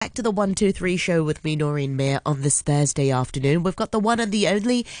back to the 123 show with me, Noreen Mayer, on this Thursday afternoon. We've got the one and the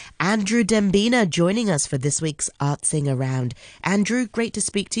only Andrew Dembina joining us for this week's Artsing Around. Andrew, great to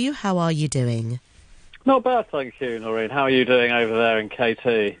speak to you. How are you doing? Not bad, thank you, Noreen. How are you doing over there in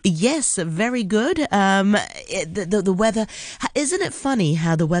KT? Yes, very good. The weather, isn't it funny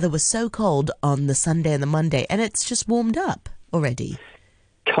how the weather was so cold on the Sunday and the Monday, and it's just warmed up already?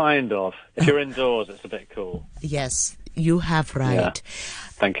 Kind of. If you're indoors, it's a bit cool. Yes, you have right. Yeah.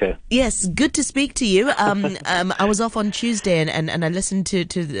 Thank you. Yes, good to speak to you. I was off on Tuesday and I listened to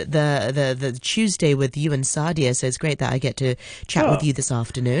the Tuesday with you and Sadia, so it's great that I get to chat with you this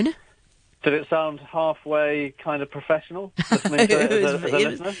afternoon. Did it sound halfway kind of professional, listening to it as a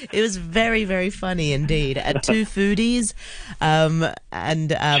listener? It was very, very funny indeed. Two foodies and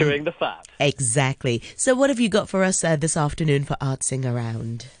chewing the fat. Exactly. So what have you got for us this afternoon for Artsing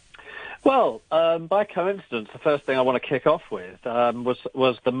Around? Well, by coincidence, the first thing I want to kick off with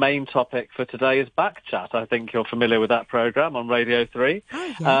was the main topic for today's Back Chat. I think you're familiar with that programme on Radio 3. Oh,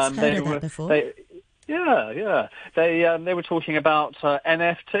 yes, heard of that before. Yeah. They were talking about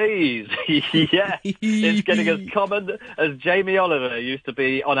NFTs. Yes, it's getting as common as Jamie Oliver used to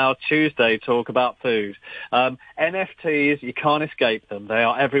be on our Tuesday talk about food. NFTs, you can't escape them. They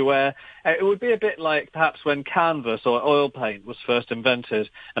are everywhere. It would be a bit like perhaps when canvas or oil paint was first invented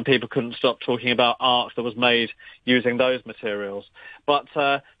and people couldn't stop talking about art that was made using those materials. But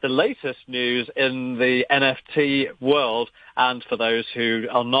the latest news in the NFT world, and for those who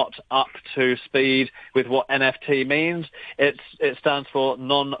are not up to speed with what NFT means, it stands for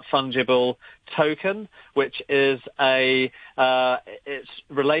non-fungible token, which is it's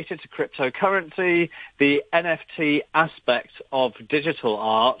related to cryptocurrency, the NFT aspect of digital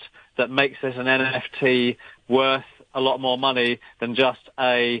art that makes this an NFT worth a lot more money than just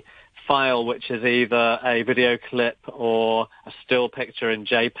a file which is either a video clip or a still picture in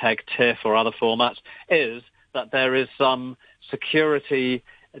JPEG, TIFF or other formats, is that there is some security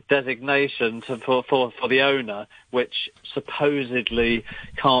designation for the owner which supposedly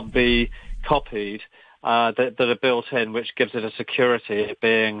can't be copied, that are built in, which gives it a security of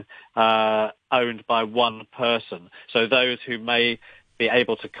being owned by one person. So those who may be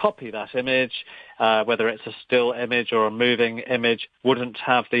able to copy that image, whether it's a still image or a moving image, wouldn't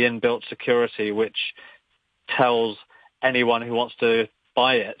have the inbuilt security which tells anyone who wants to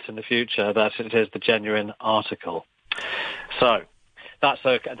buy it in the future that it is the genuine article. So that's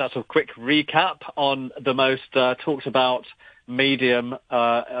a quick recap on the most talked about medium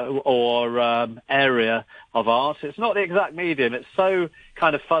or area of art. It's not the exact medium. It's so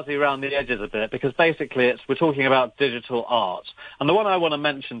kind of fuzzy around the edges a bit because basically we're talking about digital art. And the one I want to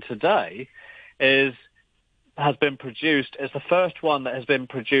mention today is the first one that has been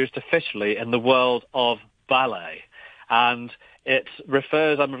produced officially in the world of ballet. And I'm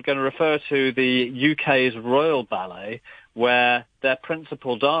going to refer to the UK's Royal Ballet, where their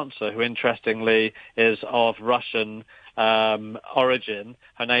principal dancer, who interestingly is of Russian origin,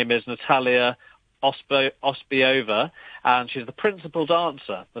 her name is Natalia Ospiova, and she's the principal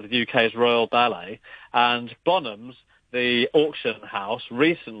dancer of the UK's Royal Ballet. And Bonhams, the auction house,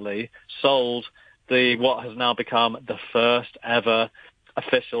 recently sold what has now become the first ever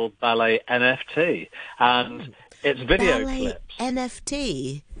official ballet NFT. And it's video clips.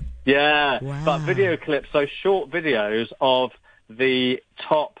 NFT? Yeah, wow. But video clips, so short videos of the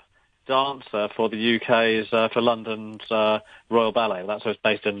top dancer for the UK's, for London's Royal Ballet. That's why it's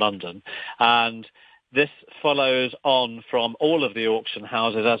based in London. And this follows on from all of the auction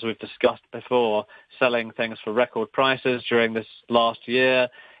houses, as we've discussed before, selling things for record prices during this last year.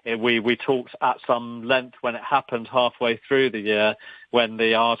 We talked at some length when it happened halfway through the year when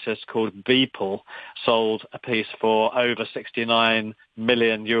the artist called Beeple sold a piece for over $69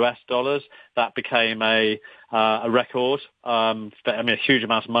 million US. That became a record. A huge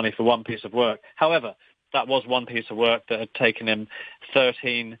amount of money for one piece of work. However, that was one piece of work that had taken him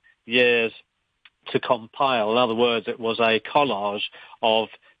 13 years to compile. In other words, it was a collage of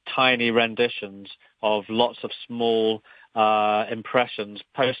tiny renditions of lots of small impressions,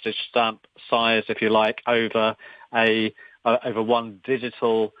 postage stamp size, if you like, over one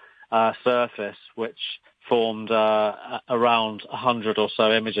digital surface, which formed around 100 or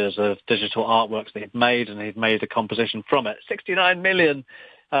so images of digital artworks that he'd made, and he'd made a composition from it. $69 million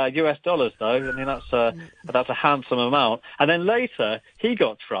US dollars, though. I mean, that's a handsome amount. And then later, he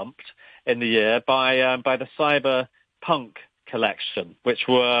got trumped in the year by the Cyberpunk collection, which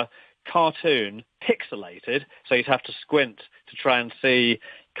were cartoon, pixelated, so you'd have to squint to try and see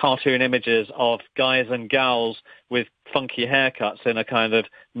cartoon images of guys and gals with funky haircuts in a kind of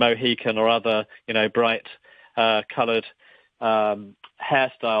Mohican or other, bright coloured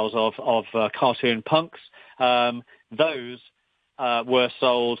hairstyles of cartoon punks. Those were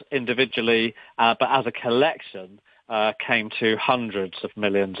sold individually, but as a collection, came to hundreds of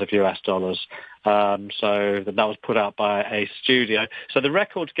millions of US dollars. So that was put out by a studio. So the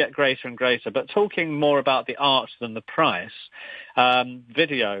records get greater and greater. But talking more about the art than the price,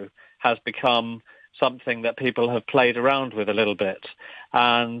 video has become something that people have played around with a little bit.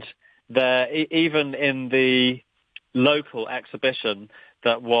 And even in the local exhibition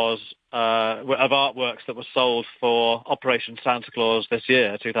that was of artworks that were sold for Operation Santa Claus this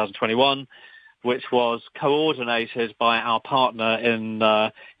year, 2021, which was coordinated by our partner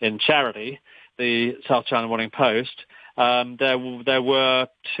in charity, the South China Morning Post. There were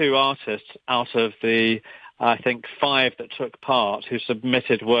 2 artists out of the, I think, 5 that took part who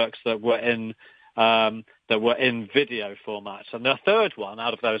submitted works that were in video formats, and the third one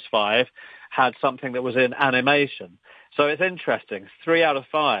out of those 5 had something that was in animation. So it's interesting. 3 out of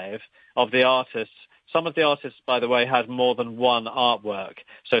 5 of the artists. Some of the artists, by the way, had more than one artwork.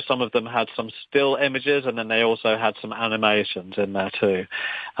 So some of them had some still images, and then they also had some animations in there too.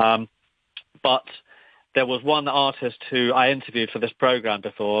 But there was one artist who I interviewed for this program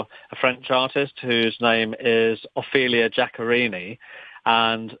before, a French artist whose name is Ophelia Giaccherini.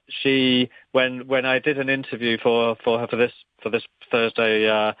 And she, when I did an interview for her for this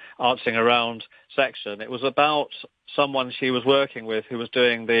Thursday Artsing Around section, it was about someone she was working with who was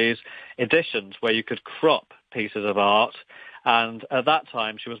doing these editions where you could crop pieces of art. And at that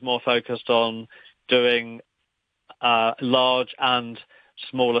time, she was more focused on doing large and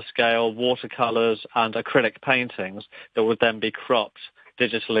smaller scale watercolors and acrylic paintings that would then be cropped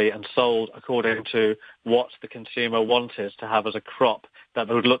digitally and sold according to what the consumer wanted to have as a crop that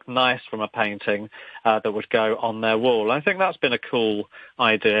would look nice from a painting that would go on their wall. I think that's been a cool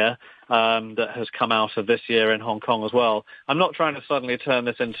idea that has come out of this year in Hong Kong as well. I'm not trying to suddenly turn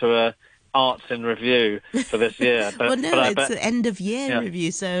this into a arts in review for this year. But, well, no, it's an end of year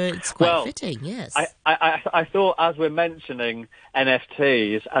review, so it's quite fitting, yes. I thought as we're mentioning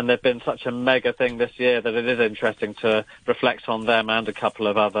NFTs, and they've been such a mega thing this year, that it is interesting to reflect on them and a couple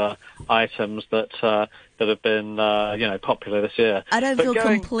of other items that have been popular this year. I don't feel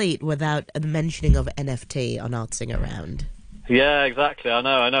complete without the mentioning of NFT on Artsing Around. Yeah, exactly. I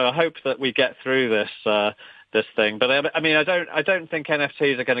know. I hope that we get through this thing, but I mean, I don't think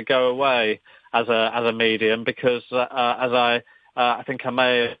NFTs are going to go away as a medium, because as I think I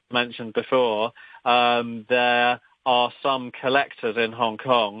may have mentioned before, there are some collectors in Hong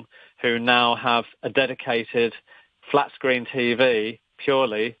Kong who now have a dedicated flat screen TV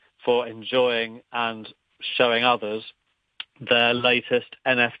purely for enjoying and showing others their latest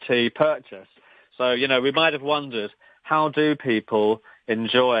NFT purchase. So, we might have wondered, how do people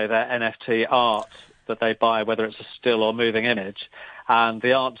enjoy their NFT art that they buy, whether it's a still or moving image? And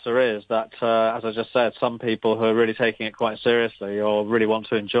the answer is that, as I just said, some people who are really taking it quite seriously or really want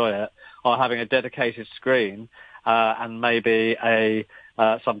to enjoy it are having a dedicated screen and maybe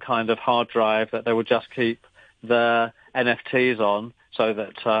some kind of hard drive that they would just keep their NFTs on, so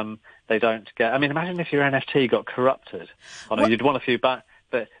that they don't get... I mean, imagine if your NFT got corrupted. I know you'd want a few back.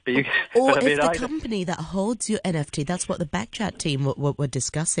 But you, or if the company that holds your NFT, that's what the Backchat team were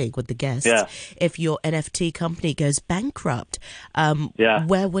discussing with the guests. Yeah. If your NFT company goes bankrupt,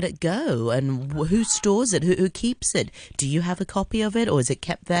 where would it go, and who stores it? Who keeps it? Do you have a copy of it, or is it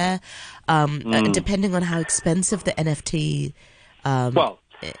kept there? Depending on how expensive the NFT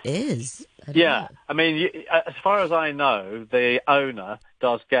is. I mean, as far as I know, the owner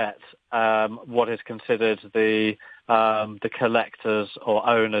does get what is considered the collector's or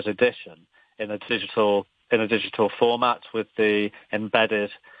owner's edition in a digital format with the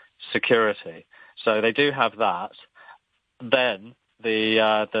embedded security. So they do have that. Then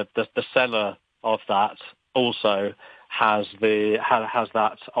the seller of that also has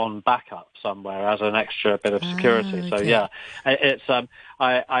that on backup somewhere as an extra bit of security. Okay. So it's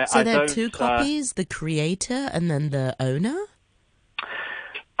So there are 2 copies: the creator and then the owner.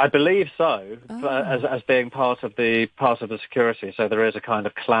 I believe so, as being part of the security. So there is a kind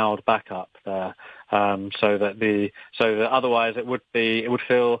of cloud backup there, so that otherwise it would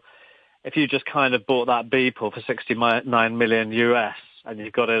feel, if you just kind of bought that Beeple for $69 million US and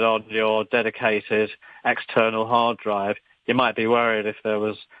you've got it on your dedicated external hard drive, you might be worried if there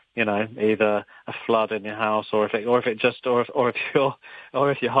was, either a flood in your house, or if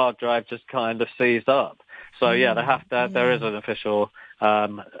your hard drive just kind of seized up. So there is an official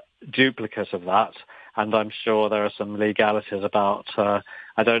duplicate of that, and I'm sure there are some legalities about.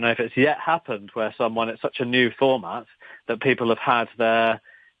 I don't know if it's yet happened where someone, it's such a new format that people have had their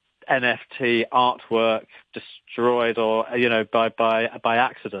NFT artwork destroyed or, by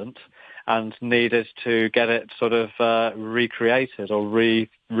accident, and needed to get it sort of recreated or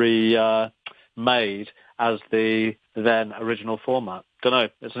made as the then original format. Don't know.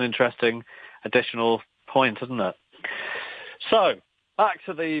 It's an interesting additional point, isn't it? So back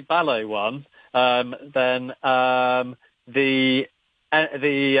to the ballet one. The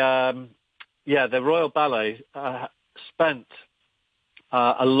Royal Ballet spent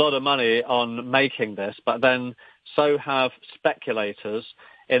a lot of money on making this, but then so have speculators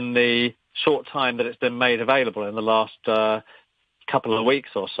in the short time that it's been made available in the last couple of weeks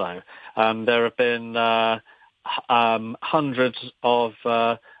or so. There have been hundreds of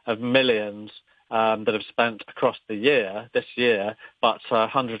millions that have spent across this year, but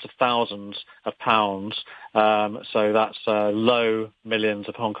hundreds of thousands of pounds, so that's low millions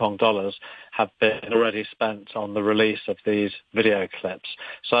of Hong Kong dollars, have been already spent on the release of these video clips.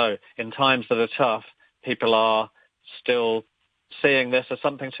 So in times that are tough, people are still seeing this as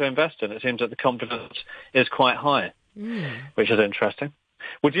something to invest in. It seems that the confidence is quite high, which is interesting.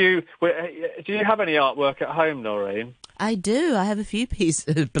 Do you have any artwork at home, Noreen? I do. I have a few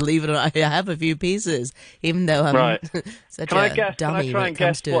pieces. Believe it or not, I have a few pieces, even though I'm such a dummy. Can I try and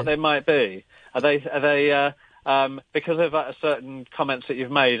guess what they might be? Are they because of certain comments that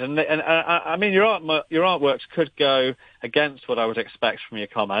you've made, and I mean your artworks could go against what I would expect from your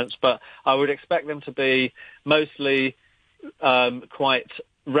comments, but I would expect them to be mostly quite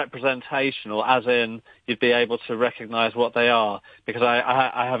representational, as in you'd be able to recognise what they are, because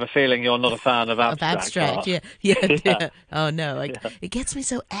I have a feeling you're not a fan of abstract art. Yeah. Oh no, it gets me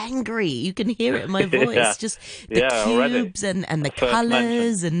so angry. You can hear it in my voice. Just the cubes and the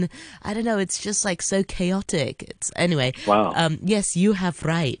colours, and I don't know. It's just like so chaotic. Anyway. Wow. Yes, you have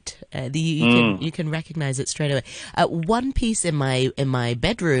right. You can recognise it straight away. One piece in my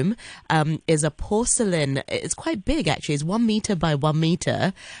bedroom is a porcelain. It's quite big actually. It's 1 meter by 1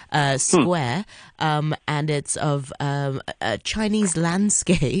 meter square, and it's of Chinese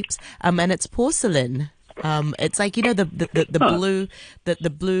landscapes, and it's porcelain. It's like the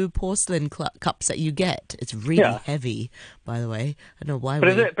blue porcelain cups that you get. It's really heavy, by the way. I don't know why.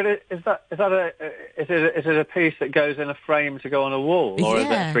 Is it a piece that goes in a frame to go on a wall, or is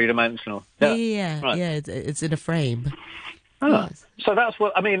it three-dimensional? Yeah. It's in a frame. Oh. Yes. So that's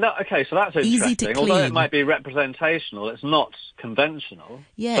what I mean. So that's interesting. Easy to clean. Although it might be representational, it's not conventional.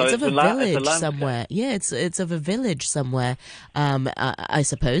 Yeah, so it's of a village somewhere. Yeah, it's of a village somewhere. I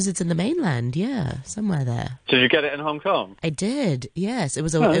suppose it's in the mainland. Yeah, somewhere there. Did you get it in Hong Kong? I did. Yes, it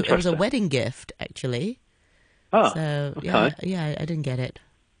was a wedding gift actually. Oh, so okay. I didn't get it.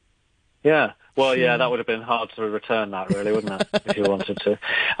 Yeah. Well, yeah, that would have been hard to return that, really, wouldn't it, if you wanted to?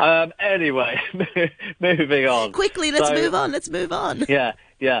 Anyway, moving on. Quickly, let's move on. Yeah.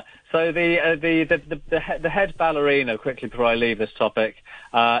 So the head ballerina, quickly before I leave this topic,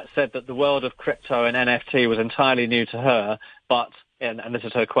 said that the world of crypto and NFT was entirely new to her, but, and this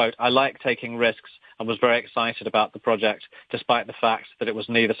is her quote, "I like taking risks and was very excited about the project, despite the fact that it was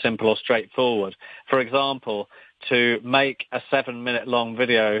neither simple or straightforward. For example, to make a 7-minute long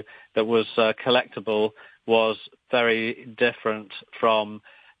video that was collectible was very different from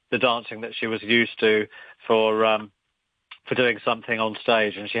the dancing that she was used to for doing something on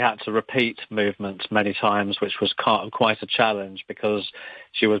stage, and she had to repeat movements many times, which was quite a challenge because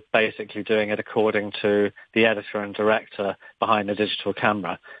she was basically doing it according to the editor and director behind the digital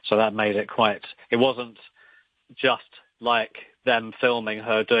camera. So that made it it wasn't just like them filming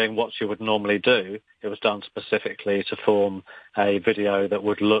her doing what she would normally do. It was done specifically to form a video that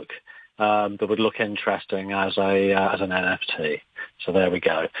would look interesting as an NFT. So there we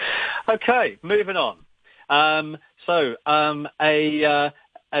go. Okay, moving on. A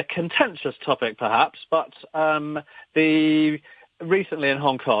contentious topic perhaps, but recently in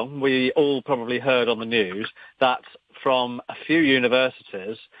Hong Kong, we all probably heard on the news that from a few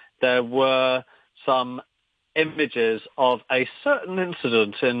universities there were some images of a certain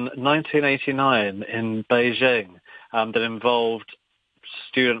incident in 1989 in Beijing that involved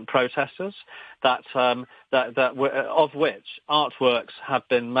student protesters of which artworks have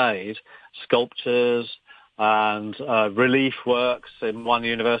been made, sculptures and relief works. In one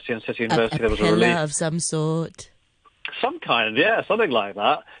university, in City University, there was a relief of some sort. Some kind, something like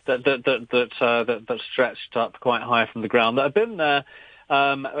that stretched up quite high from the ground. That have been there.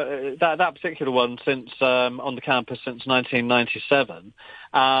 That particular one since on the campus since 1997,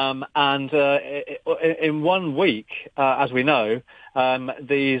 and in 1 week, as we know,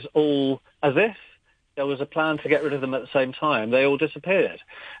 these all, as if there was a plan to get rid of them at the same time, they all disappeared.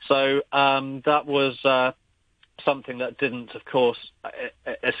 So that was something that didn't, of course,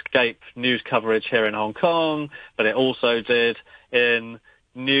 escape news coverage here in Hong Kong, but it also did in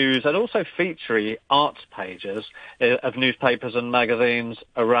news and also featurey arts pages of newspapers and magazines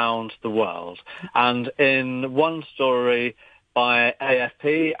around the world. And in one story by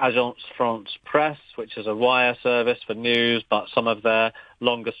AFP, Agence France Presse, which is a wire service for news, but some of their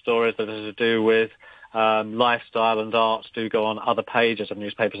longer stories that are to do with lifestyle and arts do go on other pages of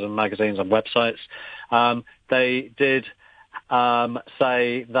newspapers and magazines and websites. They did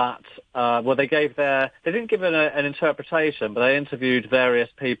say that, they didn't give an interpretation, but they interviewed various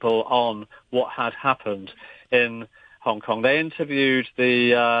people on what had happened in Hong Kong. They interviewed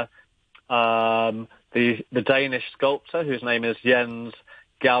the Danish sculptor whose name is Jens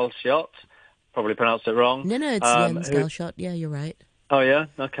Galschiot. Probably pronounced it wrong. No, it's Jens Galschiot. Yeah, you're right. Oh yeah,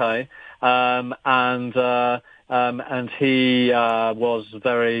 okay. And he was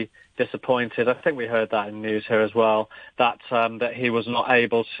very disappointed. I think we heard that in news here as well. That he was not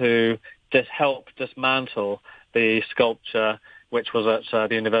able to help dismantle the sculpture, which was at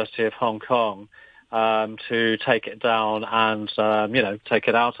the University of Hong Kong, to take it down and take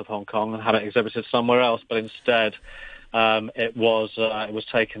it out of Hong Kong and have it exhibited somewhere else. But instead, it was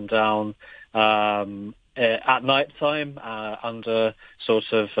taken down at night time under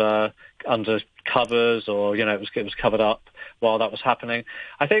under covers, or it was covered up while that was happening.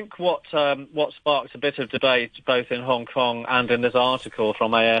 I think what sparked a bit of debate both in Hong Kong and in this article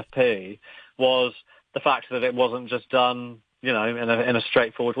from AFP was the fact that it wasn't just done in a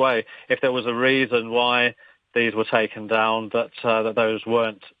straightforward way. If there was a reason why these were taken down, that those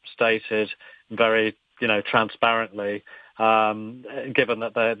weren't stated very transparently, given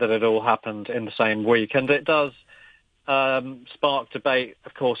that it all happened in the same week. And it does spark debate,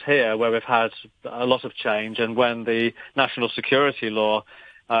 of course, here, where we've had a lot of change. And when the national security law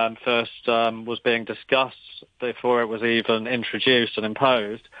first was being discussed, before it was even introduced and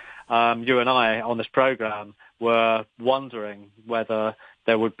imposed, you and I on this programme were wondering whether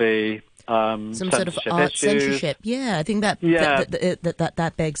there would be some sort of art censorship. Yeah, I think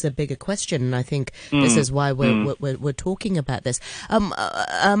that begs a bigger question, and I think this is why we're talking about this.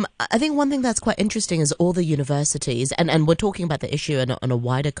 I think one thing that's quite interesting is all the universities, and we're talking about the issue in a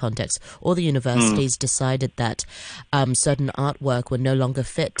wider context. All the universities decided that certain artwork would no longer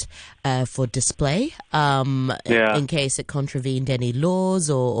fit for display, in case it contravened any laws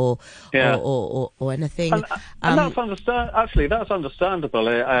or anything. And that's understandable.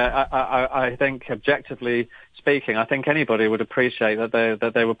 I think, objectively speaking, I think anybody would appreciate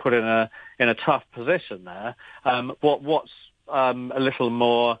that they were put in a tough position there. What's a little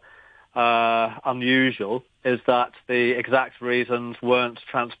more unusual is that the exact reasons weren't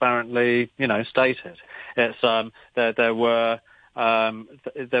transparently, stated. It's there were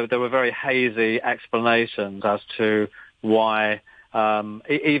very hazy explanations as to why,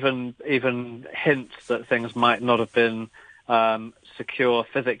 even hints that things might not have been secure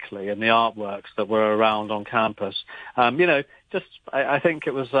physically in the artworks that were around on campus. I think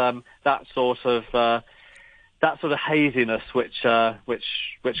it was that sort of haziness which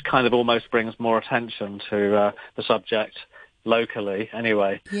kind of almost brings more attention to the subject locally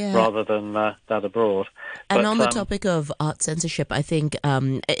anyway, rather than that abroad. And on the topic of art censorship, I think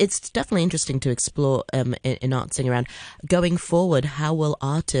it's definitely interesting to explore in Artsing Around. Going forward, how will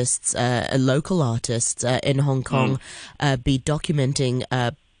artists, local artists in Hong Kong, be documenting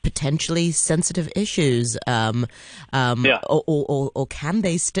potentially sensitive issues, or can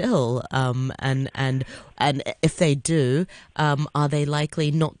they still? And if they do, are they likely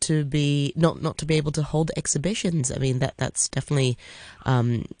not to be able to hold exhibitions? I mean, that's definitely,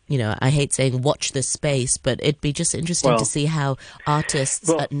 I hate saying watch this space, but it'd be just interesting to see how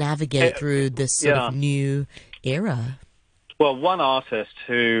artists navigate through this sort of new era. Well, one artist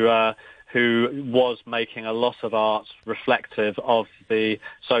who was making a lot of art reflective of the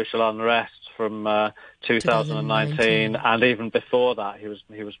social unrest from 2019, and even before that, he was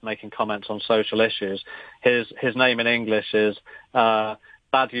making comments on social issues. His name in English is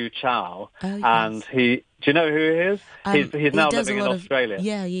Badu Chow, and do you know who he is? He's now living in Australia.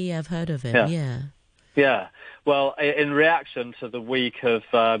 Yeah, I've heard of him. Yeah. Well, in reaction to the week of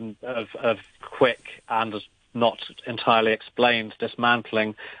quick and not entirely explained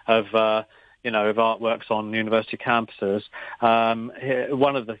dismantling of artworks on university campuses,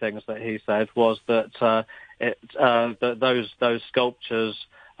 one of the things that he said was that those sculptures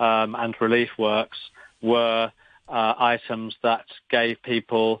and relief works were items that gave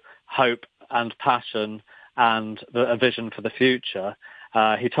people hope and passion and a vision for the future.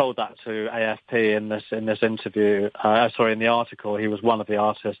 He told that to AFP in this interview. In the article, he was one of the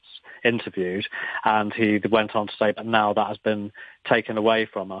artists interviewed, and he went on to say, but now that has been taken away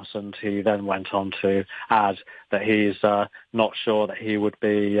from us. And he then went on to add that he's not sure that he would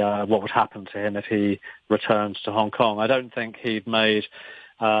be what would happen to him if he returns to Hong Kong. I don't think he'd made.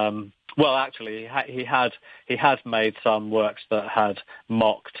 Well, actually, he had made some works that had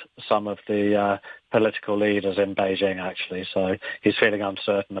mocked some of the political leaders in Beijing, actually. So he's feeling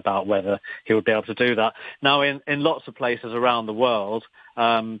uncertain about whether he would be able to do that. Now, in lots of places around the world,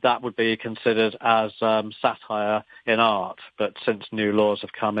 that would be considered as satire in art. But since new laws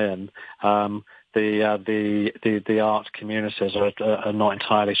have come in, the art communities are not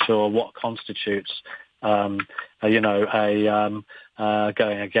entirely sure what constitutes going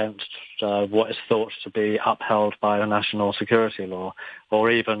against what is thought to be upheld by the national security law,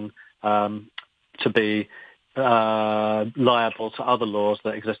 or even to be liable to other laws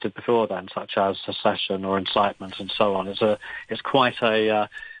that existed before then, such as secession or incitement and so on. It's quite a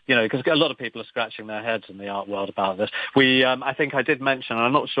because a lot of people are scratching their heads in the art world about this. I think I did mention, and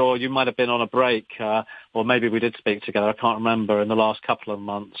I'm not sure, you might have been on a break, or maybe we did speak together, I can't remember, in the last couple of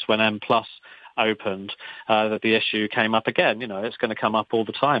months when M+ opened, that the issue came up again. It's going to come up all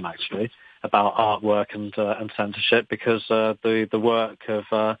the time, actually, about artwork and censorship, because the work of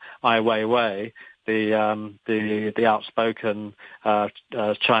Ai Weiwei, the outspoken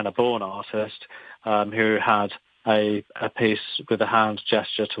China-born artist who had a piece with a hand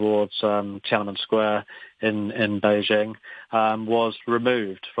gesture towards Tiananmen Square in Beijing, was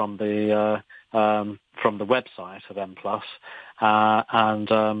removed from the website of M+,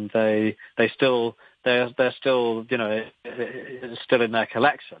 and they're still it's still in their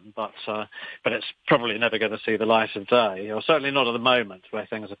collection, but it's probably never going to see the light of day, or certainly not at the moment, where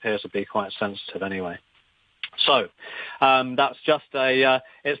things appear to be quite sensitive anyway. So that's just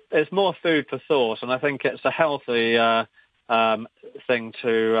it's more food for thought, and I think it's a healthy thing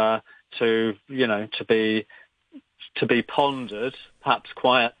to be pondered, perhaps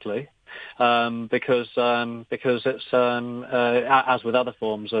quietly, because it's as with other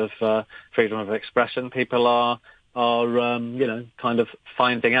forms of freedom of expression, people are kind of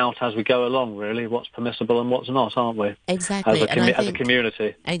finding out as we go along, really, what's permissible and what's not, aren't we? Exactly. As a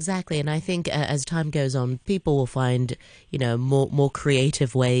community. Exactly. And I think as time goes on, people will find, more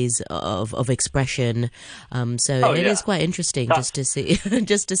creative ways of expression. It is quite interesting just to see,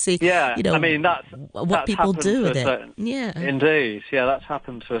 Yeah, what people do with it. Yeah. Indeed. Yeah, that's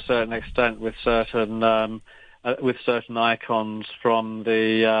happened to a certain extent with certain icons from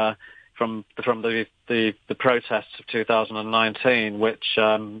the protests of 2019, which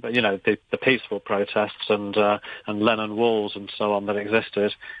the peaceful protests and Lennon walls and so on that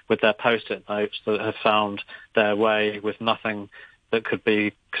existed, with their post-it notes that have found their way with nothing that could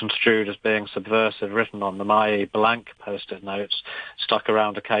be construed as being subversive written on them, i.e. blank post-it notes stuck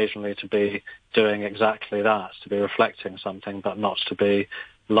around occasionally to be doing exactly that, to be reflecting something, but not to be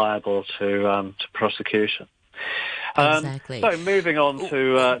liable to prosecution. Exactly. So moving on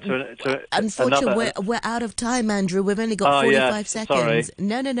to unfortunately, we're out of time, Andrew. We've only got 45 seconds. Sorry.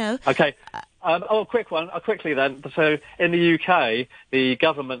 No. Okay. Quickly then. So in the UK, the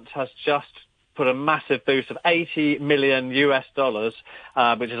government has just put a massive boost of $80 million,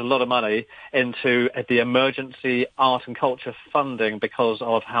 which is a lot of money, into the emergency art and culture funding because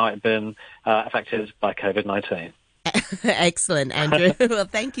of how it had been affected by COVID-19. Excellent, Andrew. Well,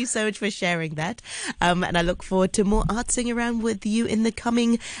 thank you so much for sharing that. And I look forward to more Artsing Around with you in the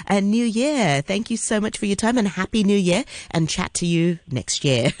coming new year. Thank you so much for your time, and Happy New Year, and chat to you next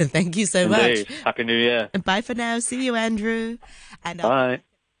year. Thank you so much. Happy New Year. Bye for now. See you, Andrew. And bye.